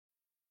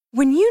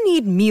When you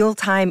need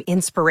mealtime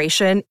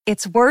inspiration,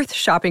 it's worth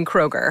shopping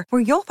Kroger,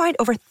 where you'll find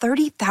over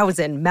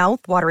 30,000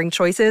 mouth-watering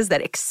choices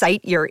that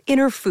excite your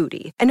inner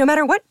foodie. And no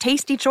matter what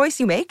tasty choice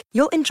you make,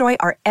 you'll enjoy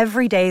our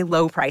everyday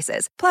low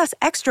prices, plus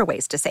extra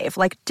ways to save,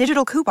 like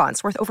digital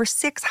coupons worth over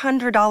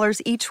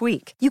 $600 each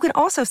week. You can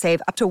also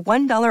save up to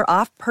 $1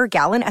 off per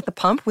gallon at the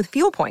pump with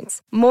fuel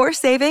points. More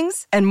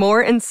savings and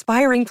more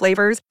inspiring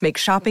flavors make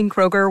shopping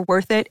Kroger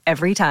worth it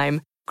every time.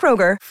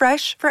 Kroger,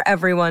 fresh for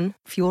everyone.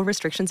 Fuel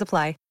restrictions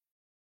apply.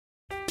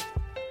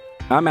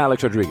 I'm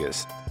Alex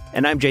Rodriguez.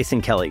 And I'm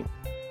Jason Kelly.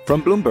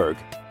 From Bloomberg,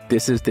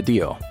 this is The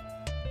Deal.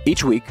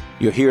 Each week,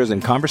 you'll hear us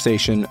in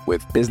conversation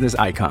with business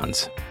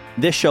icons.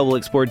 This show will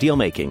explore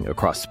deal-making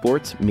across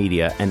sports,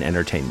 media, and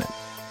entertainment.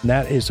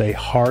 That is a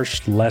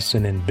harsh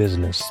lesson in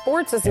business.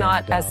 Sports is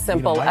not as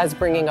simple as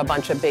bringing a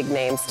bunch of big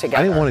names together.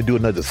 I didn't want to do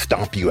another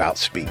stomp you out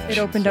speech. It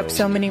opened up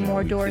so many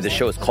more doors. The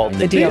show is called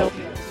The Deal.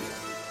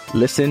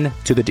 Listen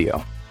to The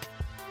Deal.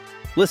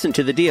 Listen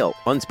to The Deal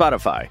on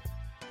Spotify.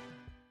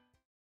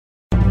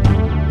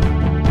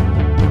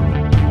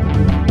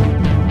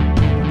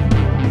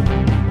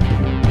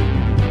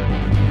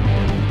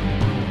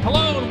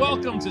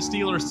 Welcome to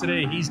Steelers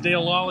Today. He's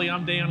Dale Lally.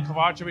 I'm Dejan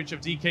Kovacevic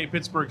of DK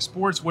Pittsburgh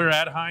Sports. We're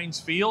at Heinz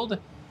Field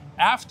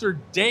after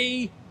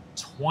day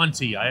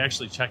 20. I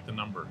actually checked the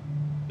number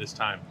this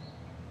time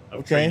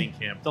of training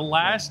camp. The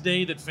last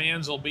day that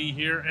fans will be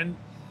here, and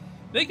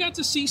they got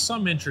to see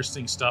some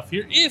interesting stuff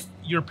here if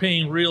you're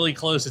paying really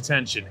close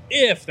attention.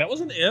 If. That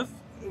was an if.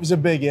 It was a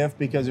big if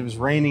because it was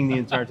raining the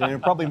entire time. They're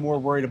probably more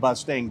worried about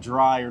staying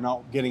dry or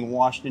not getting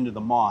washed into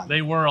the mud.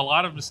 They were. A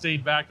lot of them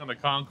stayed back on the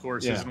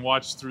concourses and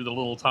watched through the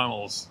little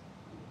tunnels.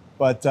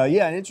 But,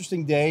 an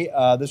interesting day.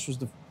 This was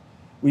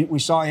we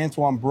saw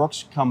Antoine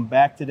Brooks come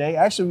back today.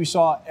 Actually, we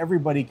saw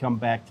everybody come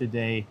back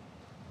today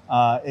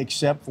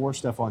except for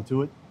Stephon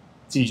Tuitt,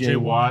 T.J.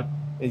 Watt,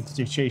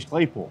 and Chase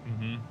Claypool.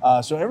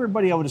 Mm-hmm. So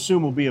everybody, I would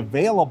assume, will be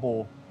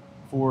available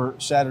for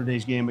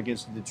Saturday's game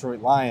against the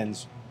Detroit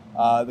Lions.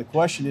 The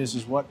question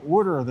is what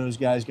order are those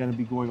guys going to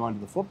be going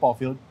onto the football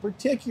field,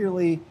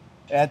 particularly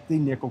at the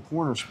nickel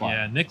corner spot?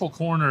 Yeah, nickel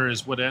corner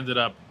is what ended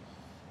up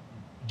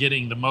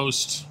getting the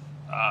most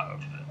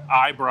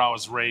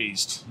eyebrows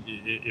raised,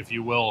 if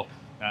you will,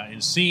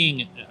 in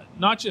seeing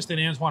not just that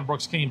Antoine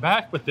Brooks came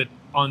back, but that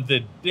on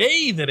the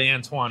day that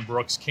Antoine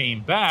Brooks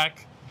came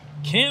back,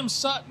 Cam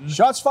Sutton...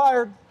 Shots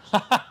fired!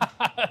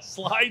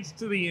 ...slides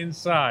to the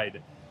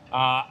inside.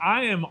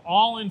 I am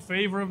all in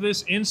favor of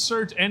this.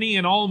 Insert any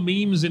and all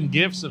memes and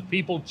GIFs of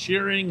people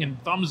cheering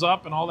and thumbs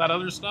up and all that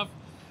other stuff.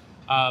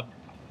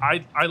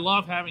 I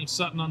love having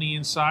Sutton on the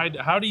inside.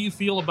 How do you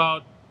feel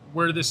about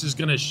where this is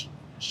going to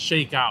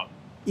shake out?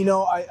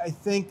 I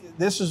think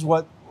this is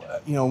what,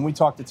 when we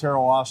talked to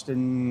Terrell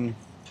Austin,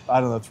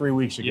 3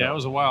 weeks ago. Yeah, it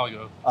was a while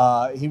ago.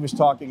 He was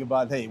talking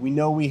about, hey, we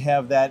know we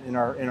have that in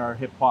our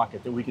hip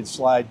pocket, that we can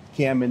slide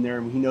Cam in there,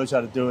 and he knows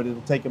how to do it.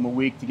 It'll take him a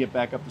week to get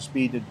back up to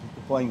speed to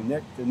playing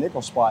the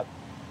nickel spot.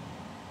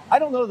 I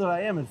don't know that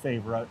I am in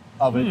favor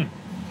of it,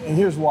 and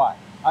here's why.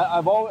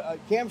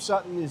 Cam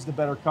Sutton is the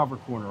better cover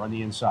corner on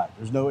the inside.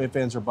 There's no ifs,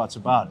 ands, or buts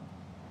about it.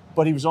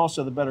 But he was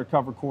also the better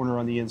cover corner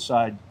on the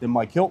inside than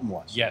Mike Hilton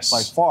was. Yes.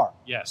 By far.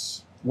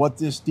 Yes. What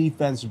this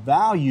defense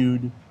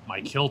valued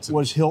Mike Hilton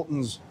was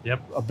Hilton's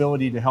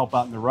ability to help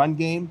out in the run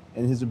game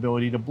and his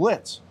ability to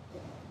blitz.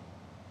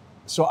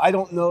 So I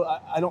don't know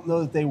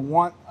that they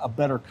want a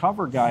better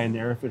cover guy in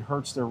there if it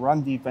hurts their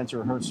run defense or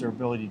it hurts their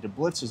ability to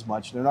blitz as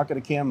much. They're not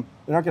going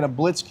to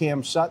blitz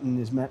Cam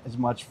Sutton as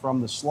much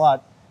from the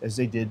slot as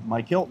they did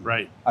Mike Hilton.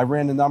 Right. I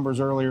ran the numbers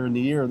earlier in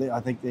the year.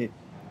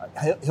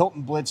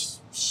 Hilton blitzed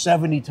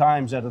 70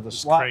 times out of the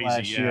slot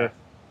last year.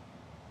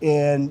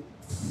 And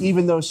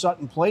even though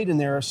Sutton played in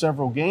there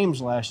several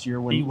games last year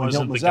when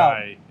Hilton was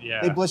out,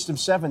 they blitzed him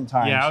 7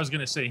 times. Yeah, I was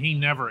going to say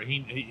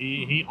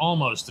he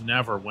almost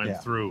never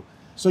went through.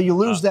 So you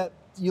lose that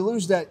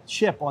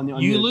chip on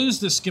you lose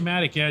the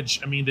schematic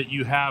edge. That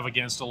you have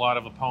against a lot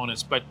of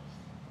opponents, but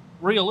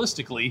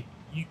realistically,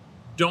 you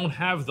don't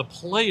have the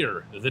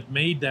player that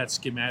made that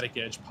schematic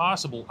edge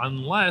possible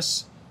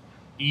unless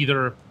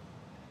either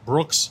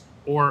Brooks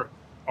or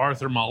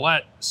Arthur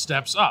Maulet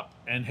steps up.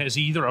 And has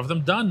either of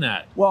them done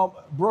that?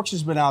 Well, Brooks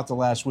has been out the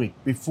last week.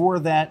 Before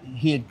that,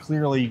 he had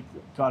clearly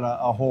got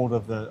a hold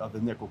of the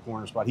nickel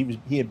corner spot.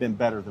 He had been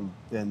better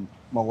than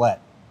Maulet.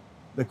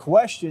 The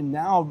question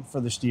now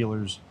for the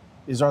Steelers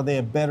is, are they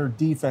a better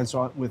defense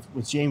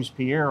with James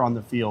Pierre on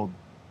the field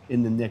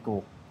in the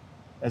nickel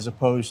as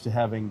opposed to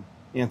having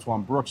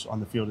Antoine Brooks on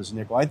the field as a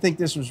nickel? I think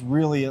this was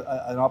really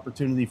an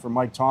opportunity for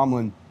Mike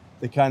Tomlin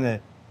to kind of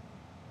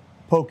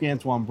poke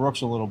Antoine Brooks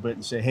a little bit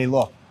and say, hey,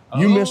 look,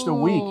 you missed a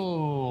week.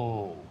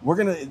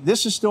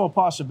 This is still a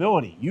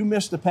possibility. You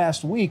missed the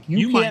past week.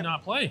 You might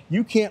not play.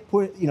 You can't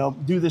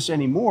do this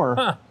anymore.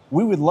 Huh.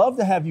 We would love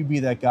to have you be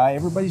that guy.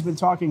 Everybody's been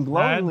talking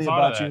glowingly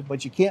about you,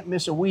 but you can't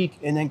miss a week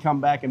and then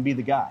come back and be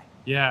the guy.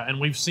 Yeah, and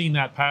we've seen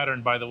that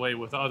pattern, by the way,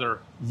 with other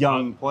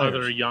young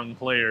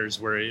players,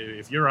 where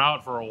if you're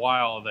out for a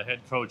while, the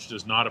head coach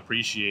does not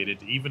appreciate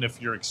it, even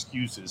if your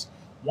excuses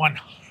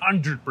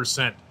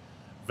 100%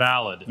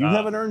 valid. You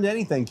haven't earned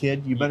anything,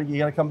 kid. You got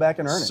to come back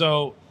and earn it.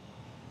 So,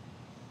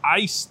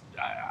 I've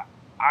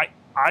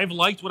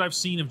liked what I've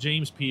seen of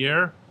James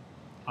Pierre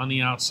on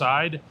the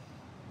outside.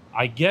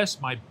 I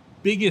guess my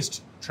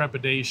biggest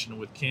trepidation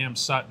with Cam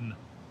Sutton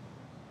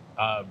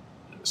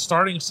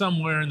starting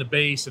somewhere in the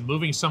base and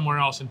moving somewhere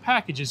else in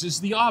packages is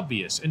the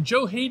obvious. And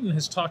Joe Hayden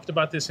has talked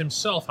about this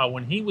himself, how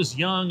when he was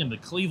young and the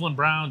Cleveland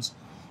Browns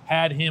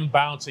had him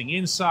bouncing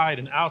inside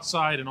and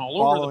outside and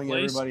all over the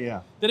place,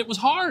 that it was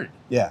hard.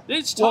 Yeah.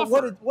 It's tougher.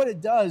 Well, what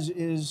it does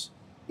is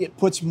it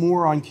puts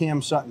more on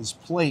Cam Sutton's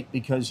plate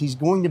because he's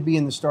going to be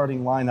in the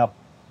starting lineup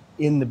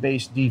in the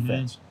base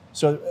defense. Mm-hmm.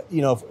 So,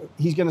 if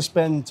he's going to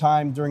spend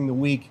time during the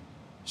week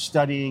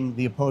studying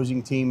the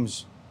opposing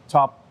team's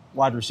top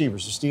wide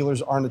receivers. The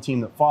Steelers aren't a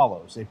team that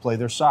follows. They play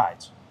their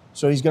sides.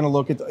 So he's going to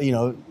look at,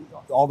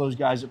 all those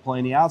guys that play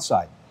on the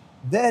outside.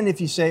 Then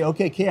if you say,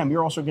 okay, Cam,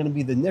 you're also going to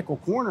be the nickel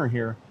corner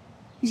here,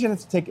 he's going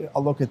to have to take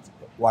a look at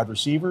wide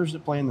receivers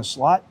that play in the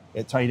slot,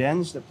 at tight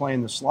ends that play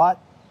in the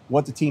slot,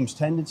 what the team's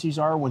tendencies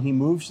are when he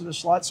moves to the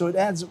slot. So it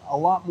adds a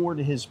lot more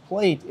to his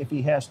plate if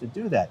he has to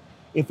do that.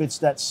 If it's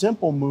that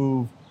simple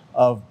move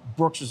of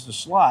Brooks is the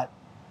slot,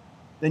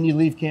 then you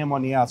leave Cam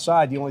on the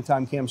outside. The only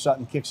time Cam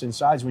Sutton kicks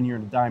inside is when you're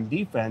in a dime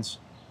defense.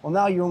 Well,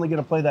 now you're only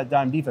going to play that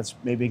dime defense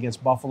maybe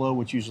against Buffalo,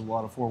 which uses a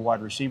lot of 4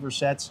 wide receiver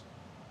sets.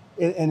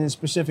 And in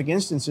specific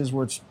instances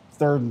where it's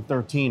 3rd and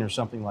 13 or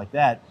something like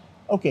that,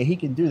 okay, he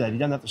can do that. He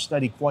doesn't have to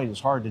study quite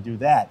as hard to do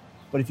that.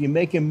 But if you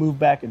make him move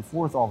back and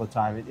forth all the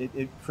time,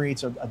 it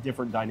creates a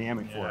different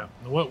dynamic for him.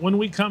 When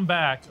we come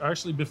back,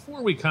 actually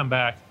before we come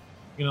back,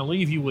 I'm going to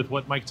leave you with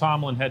what Mike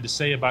Tomlin had to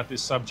say about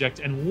this subject.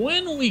 And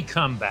when we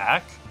come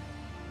back,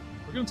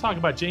 we're going to talk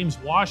about James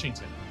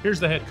Washington. Here's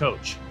the head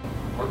coach.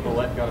 Mark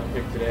Millett got a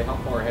pick today. How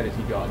far ahead has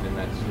he gotten in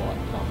that slot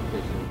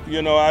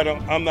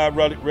competition? I'm not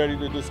ready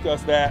to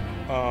discuss that.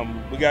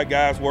 We got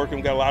guys working.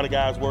 We got a lot of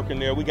guys working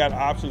there. We got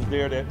options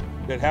there that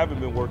haven't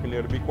been working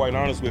there, to be quite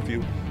honest with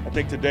you. I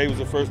think today was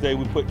the first day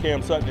we put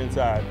Cam Sutton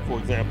inside, for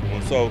example.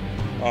 And so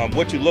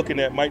what you're looking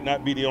at might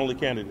not be the only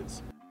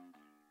candidates.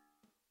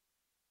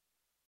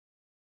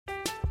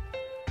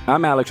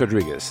 I'm Alex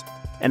Rodriguez.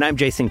 And I'm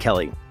Jason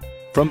Kelly.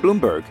 From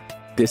Bloomberg,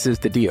 this is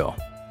The Deal.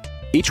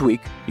 Each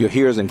week, you'll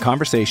hear us in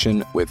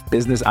conversation with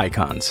business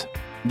icons.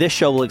 This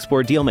show will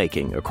explore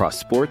deal-making across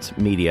sports,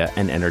 media,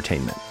 and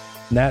entertainment.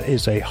 That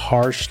is a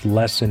harsh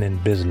lesson in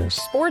business.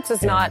 Sports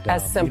is not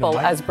as simple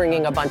as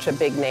bringing a bunch of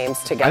big names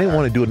together. I didn't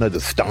want to do another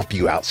stomp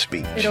you out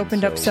speech. It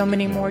opened up so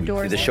many more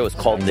doors. The show is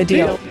called The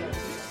Deal.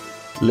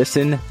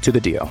 Listen to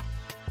The Deal.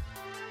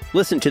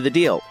 Listen to The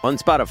Deal on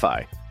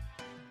Spotify.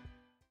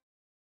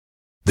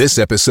 This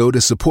episode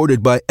is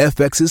supported by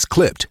FX's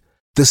Clipped,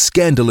 the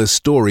scandalous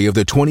story of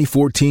the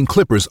 2014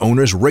 Clippers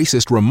owner's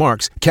racist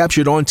remarks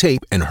captured on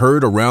tape and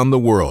heard around the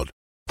world.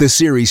 The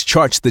series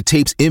charts the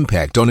tape's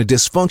impact on a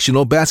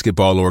dysfunctional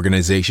basketball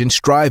organization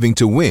striving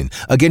to win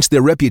against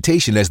their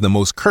reputation as the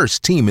most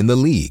cursed team in the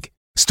league.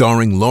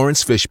 Starring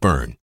Lawrence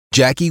Fishburne,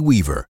 Jackie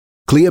Weaver,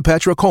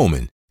 Cleopatra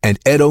Coleman, and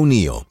Ed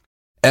O'Neill.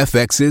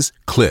 FX's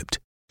Clipped,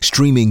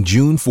 streaming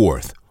June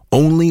 4th,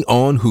 only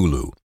on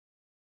Hulu.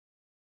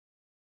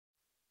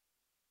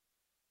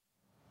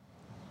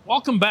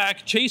 Welcome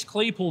back. Chase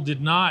Claypool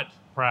did not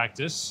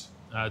practice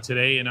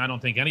today, and I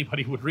don't think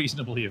anybody would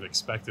reasonably have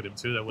expected him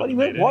to. That But he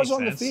wouldn't have made was any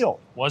on sense. the field.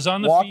 Was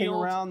on the Walking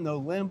field. around, no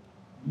limp,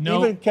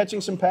 No- even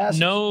catching some passes.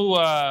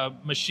 No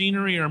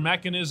machinery or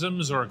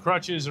mechanisms or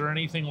crutches or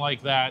anything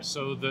like that.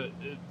 So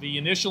the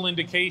initial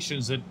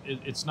indications that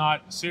it's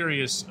not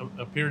serious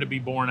appear to be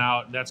borne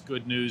out. That's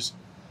good news.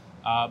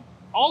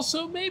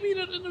 Also, maybe in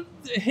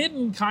a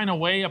hidden kind of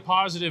way, a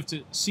positive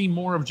to see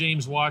more of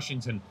James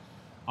Washington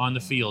on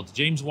the field.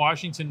 James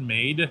Washington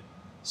made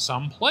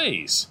some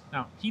plays.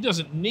 Now, he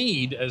doesn't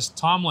need, as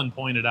Tomlin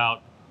pointed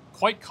out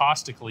quite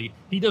caustically,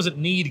 he doesn't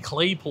need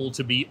Claypool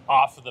to be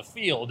off the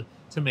field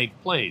to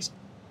make plays.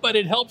 But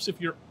it helps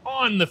if you're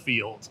on the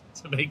field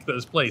to make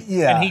those plays.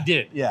 Yeah, And he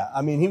did. Yeah,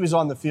 I mean, he was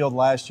on the field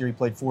last year. He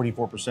played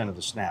 44% of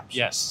the snaps.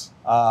 Yes.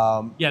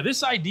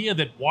 This idea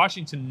that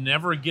Washington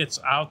never gets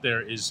out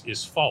there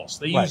is false.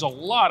 They use a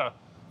lot of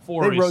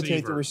They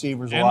rotate the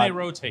receivers a lot. And they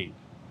rotate.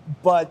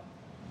 But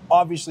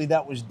obviously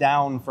that was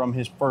down from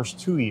his first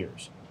 2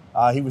 years.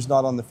 He was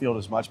not on the field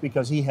as much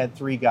because he had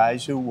 3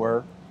 guys who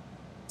were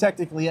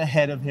technically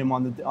ahead of him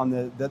on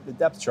the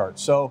depth chart.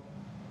 So,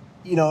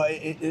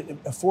 it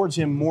affords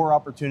him more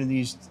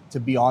opportunities to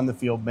be on the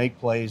field, make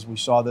plays. We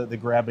saw the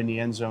grab in the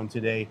end zone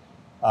today.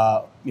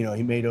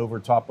 He made over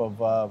top of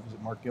was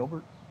it Mark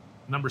Gilbert?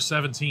 Number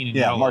 17 in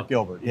Yeah, yellow. Mark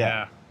Gilbert.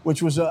 Yeah.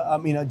 Which was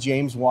a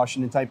James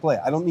Washington type play.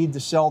 I don't need to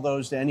sell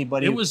those to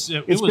anybody. It's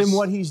been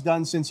what he's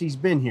done since he's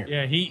been here.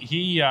 Yeah,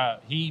 he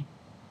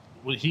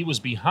was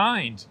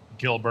behind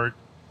Gilbert,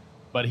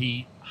 but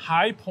he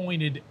high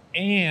pointed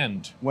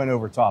and went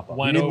over top of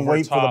him. He didn't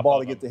wait for the ball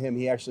to get to him.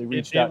 He actually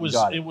reached out and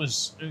got it. It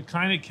was a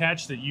kind of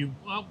catch that you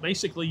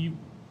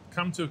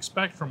come to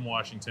expect from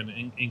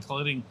Washington,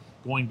 including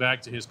going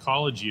back to his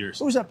college years.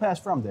 Who was that pass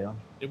from, Dale?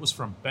 It was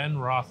from Ben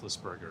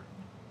Roethlisberger.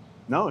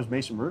 No, it was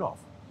Mason Rudolph.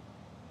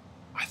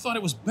 I thought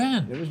it was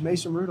Ben. It was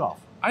Mason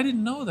Rudolph. I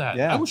didn't know that.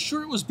 Yeah. I was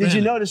sure it was Ben. Did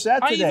you notice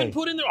that today? I even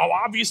put in there. Oh,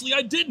 obviously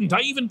I didn't.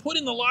 I even put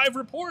in the live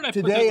report.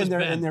 Today in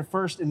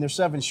their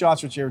 7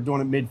 shots, which they were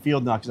doing at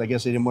midfield now, because I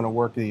guess they didn't want to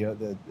work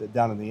the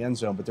down in the end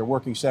zone, but they're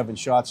working 7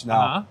 shots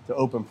now to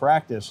open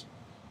practice.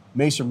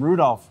 Mason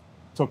Rudolph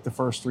took the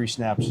first 3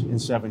 snaps in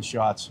 7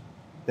 shots.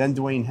 Then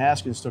Dwayne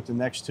Haskins took the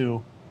next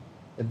 2,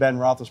 and Ben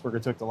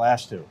Roethlisberger took the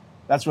last 2.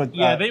 That's what.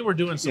 They were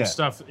doing some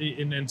stuff,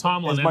 and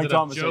Tomlin ended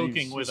up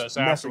joking with us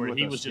afterward.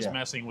 He was just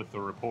messing with the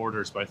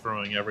reporters by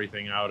throwing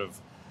everything out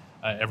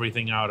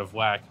of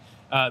whack.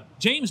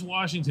 James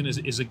Washington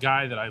is a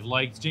guy that I've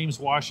liked. James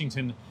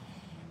Washington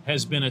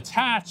has been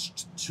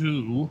attached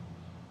to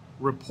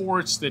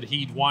reports that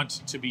he'd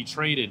want to be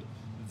traded.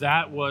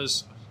 That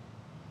was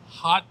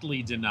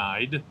hotly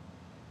denied.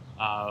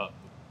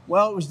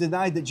 Well, it was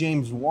denied that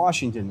James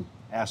Washington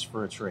asked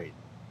for a trade.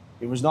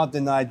 It was not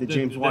denied that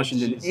James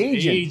Washington's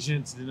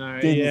agent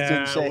denied.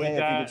 Didn't say, hey,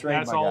 if you could trade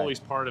that's my guy. always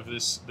part of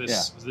this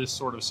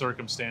sort of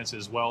circumstance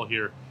as well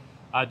here.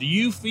 Do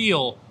you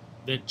feel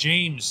that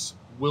James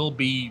will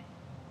be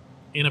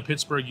in a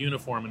Pittsburgh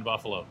uniform in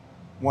Buffalo?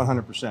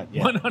 100%,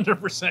 yeah.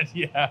 100%,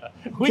 yeah.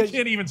 We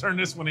can't even turn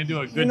this one into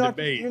a good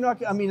debate. You're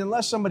not. I mean,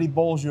 unless somebody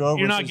bowls you over,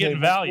 you're not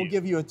getting value.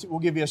 We'll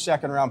give you a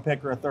second-round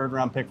pick or a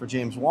third-round pick for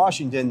James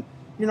Washington.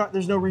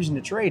 There's no reason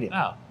to trade him.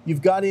 No.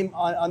 You've got him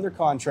under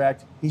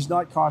contract. He's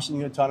not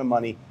costing you a ton of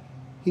money.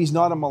 He's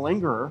not a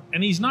malingerer.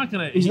 And he's not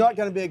going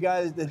to be a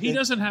guy that... He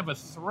doesn't have a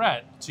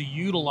threat to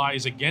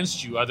utilize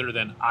against you other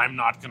than, I'm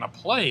not going to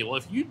play. Well,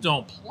 if you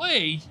don't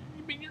play,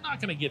 you're not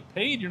going to get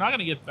paid, you're not going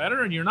to get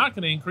better, and you're not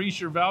going to increase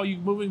your value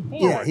moving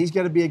forward. Yeah, he's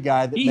got to be a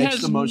guy that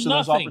makes the most of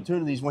those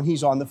opportunities when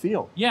he's on the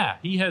field. Yeah,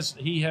 he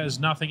has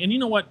nothing. And you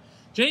know what?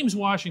 James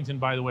Washington,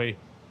 by the way,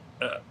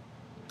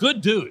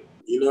 good dude.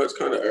 It's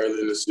kind of early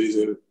in the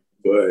season,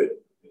 but,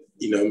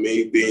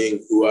 me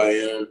being who I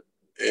am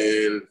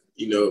and,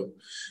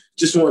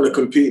 just want to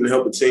compete and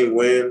help a team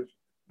win,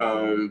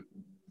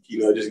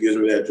 it just gives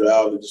me that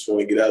drive to just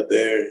want to get out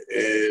there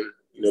and,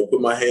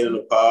 put my hand in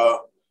the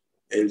pile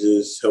and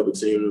just help a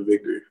team in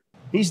victory.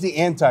 He's the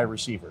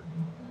anti-receiver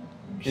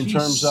in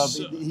terms of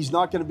he's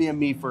not going to be a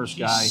me-first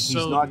guy. He's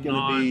not going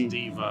to be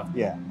diva.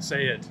 Yeah.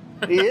 Say it.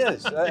 He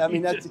is. I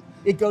mean,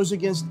 it goes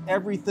against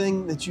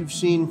everything that you've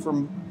seen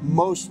from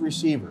most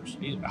receivers.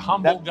 He's a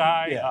humble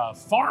guy,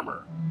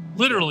 farmer,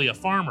 literally a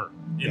farmer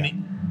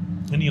in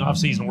the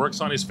offseason,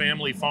 works on his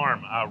family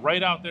farm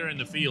right out there in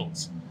the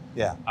fields.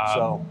 Yeah.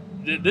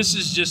 This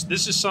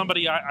is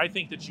somebody I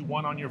think that you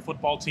want on your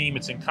football team.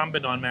 It's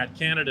incumbent on Matt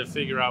Canada to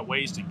figure out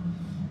ways to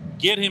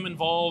get him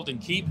involved and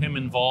keep him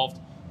involved.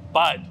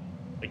 But,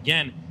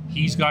 again,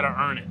 he's got to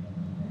earn it.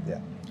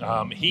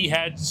 Yeah. He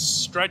had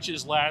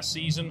stretches last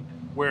season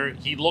where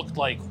he looked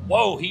like,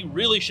 whoa, he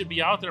really should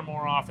be out there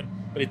more often.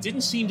 But it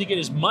didn't seem to get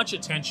as much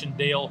attention,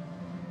 Dale,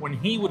 when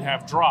he would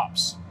have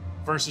drops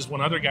versus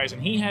when other guys.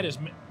 And he had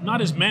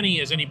not as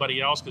many as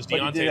anybody else because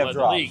Deontay led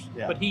the league.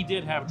 Yeah. But he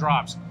did have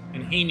drops,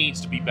 and he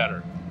needs to be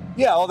better.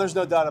 Yeah, well, there's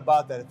no doubt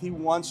about that. If he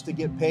wants to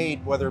get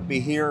paid, whether it be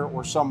here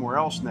or somewhere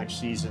else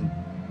next season,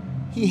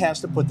 he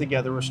has to put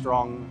together a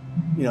strong,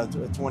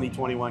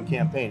 2021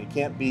 campaign. It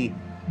can't be,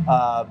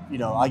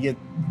 I get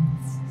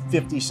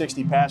 50,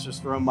 60 passes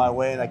thrown my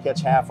way and I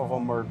catch half of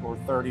them or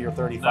 30 or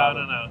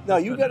 35. No,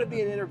 you've got to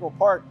be an integral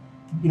part.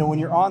 When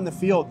you're on the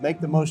field,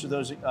 make the most of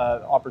those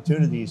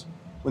opportunities.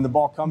 When the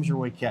ball comes your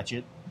way, catch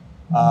it.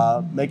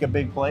 Make a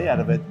big play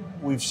out of it.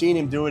 We've seen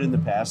him do it in the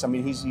past. I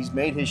mean, he's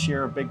made his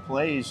share of big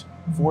plays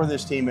for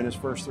this team in his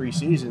first 3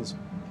 seasons.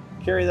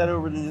 Carry that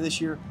over into this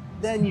year,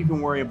 then you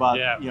can worry about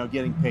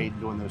getting paid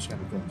and doing those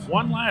kind of things.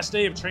 One last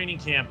day of training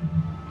camp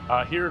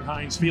here at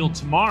Heinz Field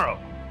tomorrow.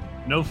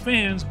 No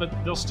fans, but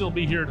they'll still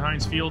be here at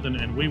Heinz Field,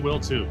 and we will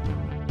too.